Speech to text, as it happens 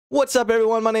What's up,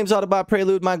 everyone? My name's Autobot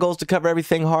Prelude. My goal is to cover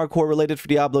everything hardcore related for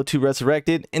Diablo 2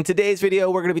 Resurrected. In today's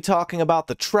video, we're going to be talking about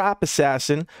the Trap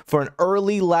Assassin for an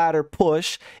early ladder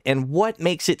push and what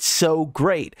makes it so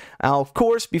great. Now, of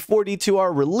course, before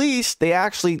D2R released, they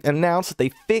actually announced that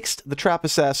they fixed the Trap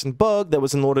Assassin bug that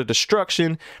was in Lord of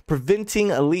Destruction, preventing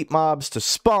elite mobs to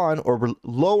spawn or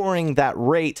lowering that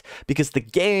rate because the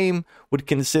game would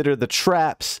consider the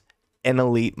traps an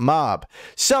elite mob.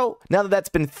 So, now that that's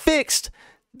been fixed,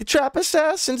 the Trap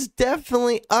Assassin's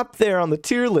definitely up there on the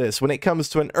tier list when it comes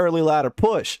to an early ladder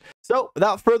push. So,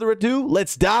 without further ado,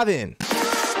 let's dive in.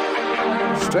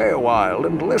 Stay a while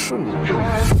and listen.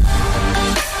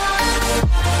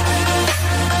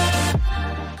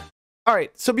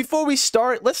 Alright, so before we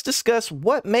start, let's discuss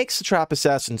what makes the Trap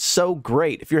Assassin so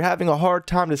great. If you're having a hard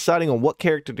time deciding on what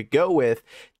character to go with,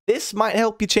 this might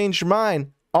help you change your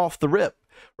mind off the rip,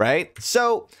 right?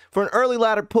 So, for an early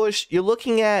ladder push, you're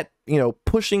looking at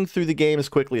pushing through the game as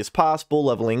quickly as possible,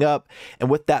 leveling up, and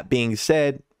with that being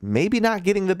said, maybe not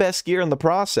getting the best gear in the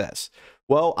process.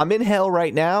 Well, I'm in hell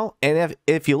right now, and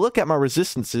if you look at my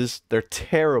resistances, they're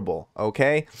terrible,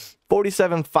 okay?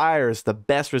 47 fire is the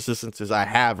best resistances I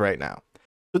have right now.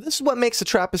 So this is what makes the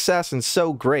Trap Assassin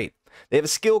so great. They have a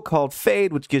skill called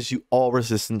Fade, which gives you all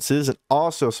resistances and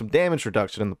also some damage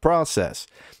reduction in the process.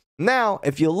 Now,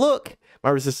 if you look, my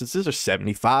resistances are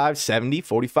 75, 70,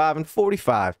 45, and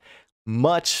 45.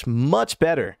 Much, much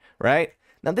better, right?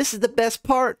 Now, this is the best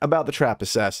part about the Trap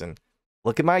Assassin.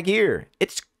 Look at my gear.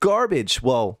 It's garbage.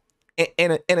 Well,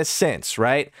 in a sense,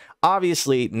 right?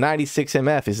 Obviously, 96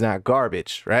 MF is not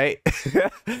garbage, right?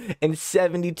 And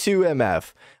 72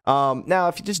 MF. Now,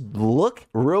 if you just look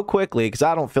real quickly, because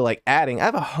I don't feel like adding, I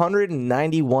have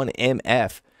 191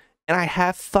 MF, and I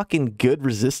have fucking good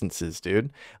resistances,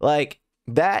 dude. Like,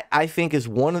 that, I think, is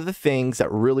one of the things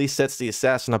that really sets the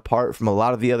Assassin apart from a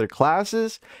lot of the other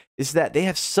classes, is that they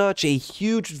have such a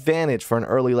huge advantage for an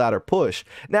early ladder push.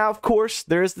 Now, of course,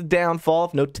 there is the downfall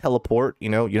of no teleport.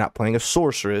 You're not playing a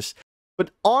sorceress. But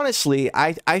honestly,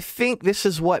 I think this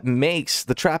is what makes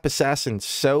the Trap Assassin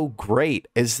so great,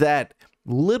 is that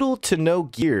little to no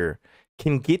gear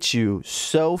can get you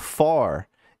so far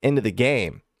into the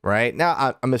game. Right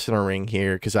now, I'm missing a ring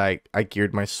here because I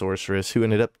geared my sorceress, who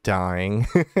ended up dying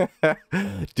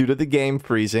due to the game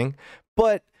freezing.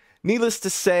 But needless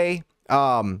to say,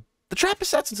 the Trap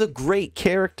Assassin's a great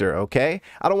character, okay?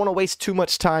 I don't want to waste too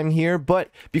much time here,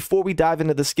 but before we dive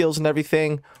into the skills and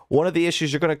everything, one of the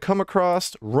issues you're going to come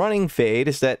across running Fade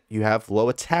is that you have low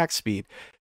attack speed.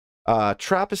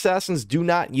 Trap Assassins do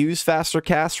not use faster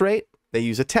cast rate. They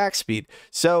use attack speed.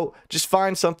 So just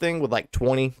find something with like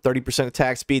 20-30%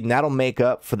 attack speed, and that'll make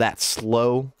up for that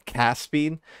slow cast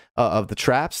speed of the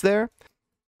traps there.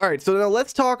 All right, so now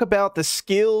let's talk about the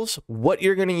skills, what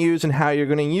you're going to use, and how you're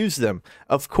going to use them.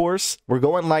 Of course, we're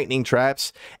going lightning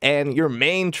traps, and your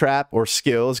main trap or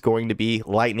skill is going to be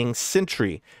Lightning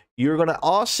Sentry. You're going to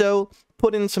also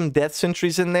put in some death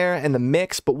sentries in there in the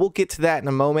mix, but we'll get to that in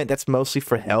a moment. That's mostly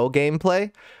for hell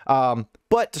gameplay.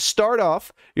 But to start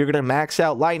off, you're going to max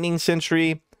out Lightning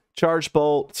Sentry, Charge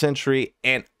Bolt Sentry,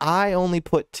 and I only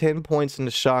put 10 points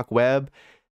into Shock Web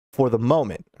for the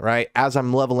moment, right, as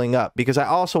I'm leveling up, because I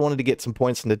also wanted to get some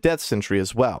points into Death Sentry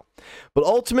as well. But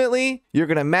ultimately, you're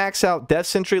going to max out Death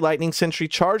Sentry, Lightning Sentry,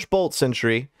 Charge Bolt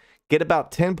Sentry, get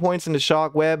about 10 points into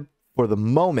Shock Web for the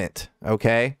moment,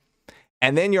 okay?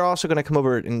 And then you're also going to come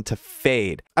over into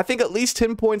Fade. I think at least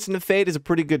 10 points into Fade is a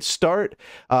pretty good start.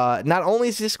 Not only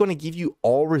is this going to give you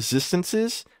all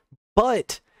resistances,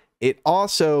 but it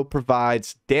also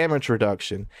provides damage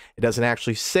reduction. It doesn't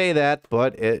actually say that,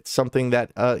 but it's something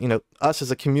that, us as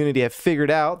a community have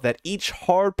figured out, that each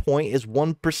hard point is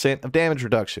 1% of damage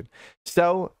reduction.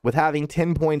 So with having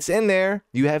 10 points in there,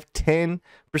 you have 10%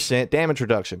 damage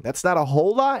reduction. That's not a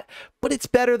whole lot, but it's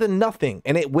better than nothing,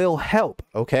 and it will help,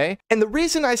 okay? And the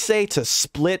reason I say to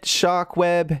split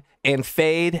Shockweb and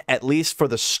Fade, at least for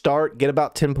the start, get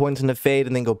about 10 points into Fade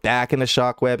and then go back into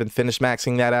Shockweb and finish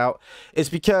maxing that out, is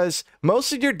because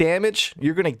most of your damage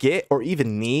you're going to get or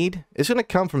even need is going to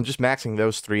come from just maxing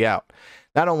those three out.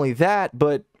 Not only that,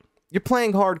 but you're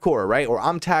playing hardcore, right? Or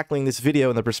I'm tackling this video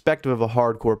in the perspective of a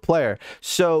hardcore player.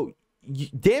 So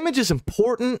damage is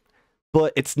important,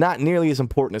 but it's not nearly as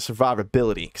important as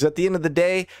survivability. Because at the end of the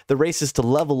day, the race is to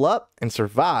level up and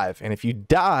survive. And if you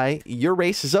die, your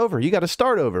race is over. You got to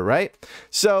start over, right?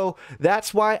 So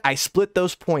that's why I split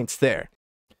those points there.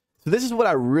 So this is what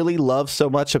I really love so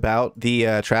much about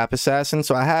the Trap Assassin.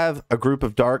 So I have a group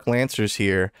of Dark Lancers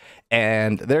here,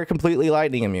 and they're completely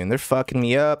lightning immune. They're fucking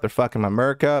me up. They're fucking my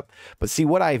merc up. But see,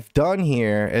 what I've done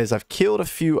here is I've killed a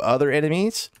few other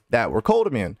enemies that were cold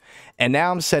immune. And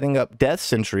now I'm setting up Death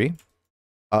Sentry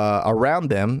around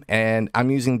them, and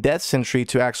I'm using Death Sentry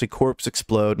to actually corpse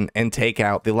explode and take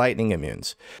out the lightning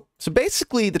immunes. So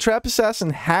basically, the Trap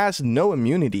Assassin has no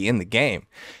immunity in the game.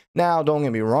 Now, don't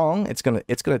get me wrong, it's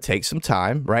gonna take some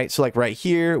time, right? So like right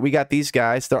here, we got these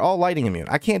guys, they're all lightning immune.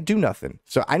 I can't do nothing.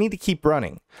 So I need to keep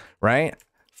running, right?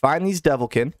 Find these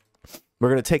Devilkin. We're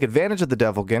gonna take advantage of the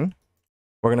Devilkin.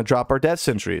 We're gonna drop our Death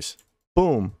Sentries.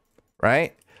 Boom,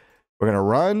 right? We're gonna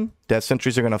run. Death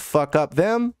Sentries are gonna fuck up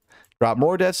them. Drop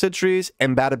more Death Sentries,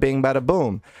 and bada bing, bada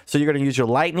boom. So you're gonna use your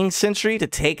Lightning Sentry to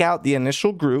take out the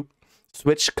initial group,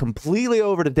 switch completely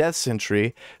over to Death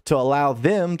Sentry to allow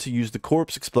them to use the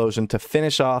Corpse Explosion to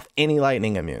finish off any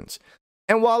lightning immunes.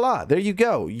 And voila, there you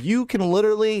go. You can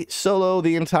literally solo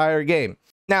the entire game.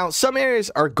 Now, some areas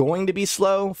are going to be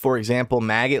slow. For example,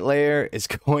 Maggot Lair is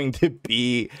going to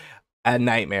be a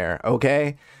nightmare,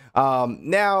 okay?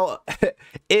 Now,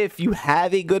 if you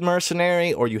have a good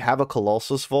mercenary or you have a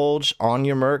Colossus Volge on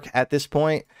your merc at this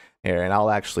point, here, and I'll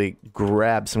actually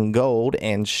grab some gold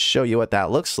and show you what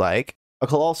that looks like. A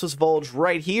Colossus Volge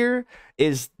right here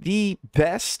is the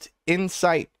best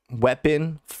insight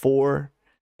weapon for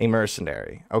a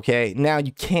mercenary, okay? Now,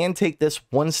 you can take this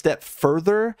one step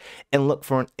further and look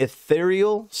for an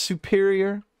ethereal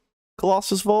superior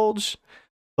Colossus Volge.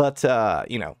 But,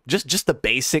 you know, just the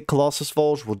basic Colossus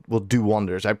Volge will do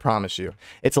wonders, I promise you.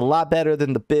 It's a lot better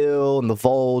than the Bill and the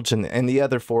Volge and the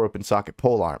other 4 open socket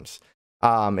polearms.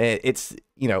 It's,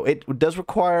 you know, it does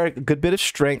require a good bit of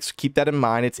strength, so keep that in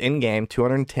mind. It's in-game,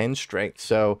 210 strength,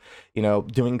 so, you know,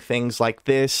 doing things like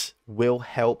this will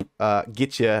help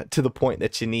get you to the point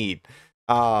that you need.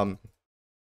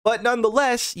 But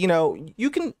nonetheless, you know,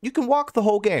 you can walk the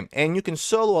whole game, and you can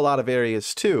solo a lot of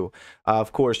areas too.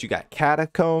 Of course, you got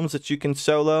catacombs that you can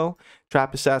solo.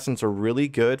 Trap Assassins are really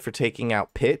good for taking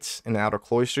out pits and outer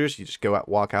cloisters. You just go out,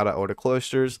 walk out of outer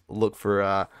cloisters, look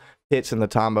for pits in the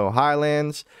Tombo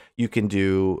Highlands. You can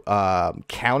do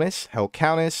Countess, Hell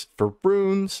Countess for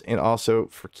runes and also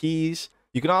for keys.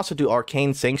 You can also do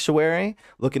Arcane Sanctuary,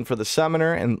 looking for the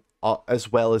summoner and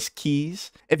as well as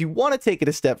keys. If you want to take it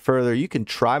a step further, you can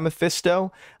try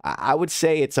Mephisto. I would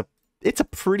say it's a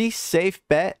pretty safe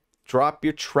bet. Drop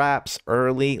your traps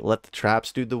early, let the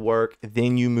traps do the work,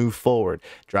 then you move forward.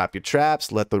 Drop your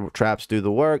traps, let the traps do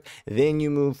the work, then you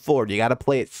move forward. You got to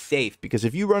play it safe, because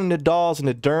if you run into dolls and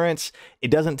endurance,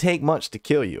 it doesn't take much to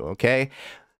kill you, okay?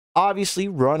 Obviously,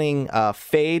 running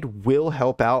Fade will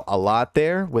help out a lot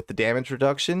there with the damage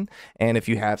reduction. And if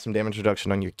you have some damage reduction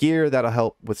on your gear, that'll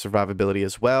help with survivability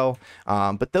as well.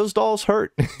 But those dolls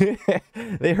hurt.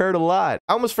 They hurt a lot.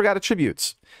 I almost forgot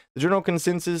attributes. The general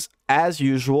consensus, as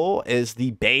usual, is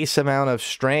the base amount of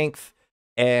strength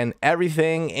and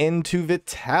everything into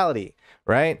vitality,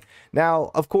 right?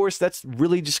 Now, of course, that's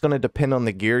really just going to depend on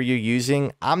the gear you're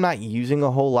using. I'm not using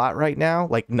a whole lot right now.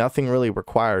 Like, nothing really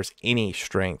requires any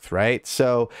strength, right?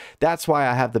 So that's why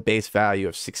I have the base value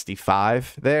of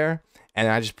 65 there, and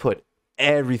I just put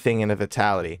everything into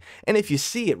vitality. And if you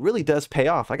see, it really does pay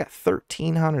off. I got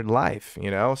 1,300 life,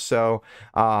 you know? So,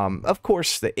 of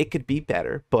course, it could be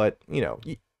better, but, you know,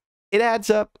 it adds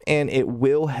up, and it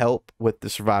will help with the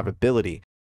survivability.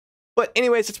 But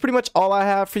anyways, it's pretty much all I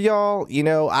have for y'all. You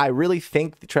know, I really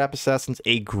think the Trap Assassin's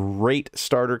a great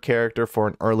starter character for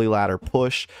an early ladder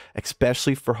push,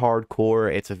 especially for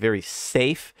hardcore. It's a very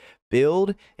safe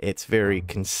build. It's very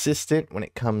consistent when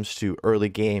it comes to early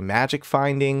game magic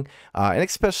finding, and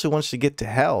especially once you get to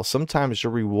hell, sometimes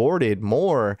you're rewarded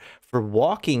more for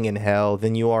walking in hell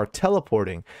than you are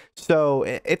teleporting. So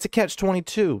it's a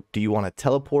catch-22. Do you want to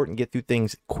teleport and get through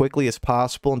things quickly as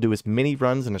possible and do as many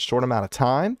runs in a short amount of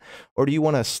time, or do you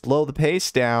want to slow the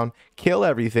pace down, kill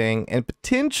everything, and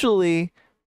potentially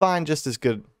find just as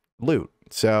good loot?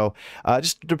 So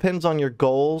just depends on your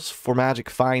goals for magic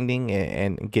finding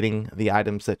and getting the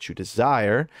items that you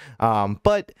desire.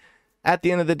 But at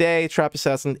the end of the day, Trap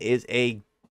Assassin is a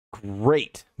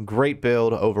great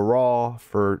build overall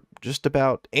for just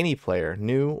about any player,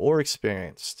 new or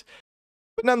experienced.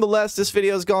 But nonetheless, this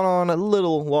video has gone on a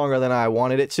little longer than I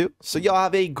wanted it to. So y'all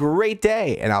have a great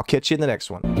day, and I'll catch you in the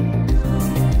next one.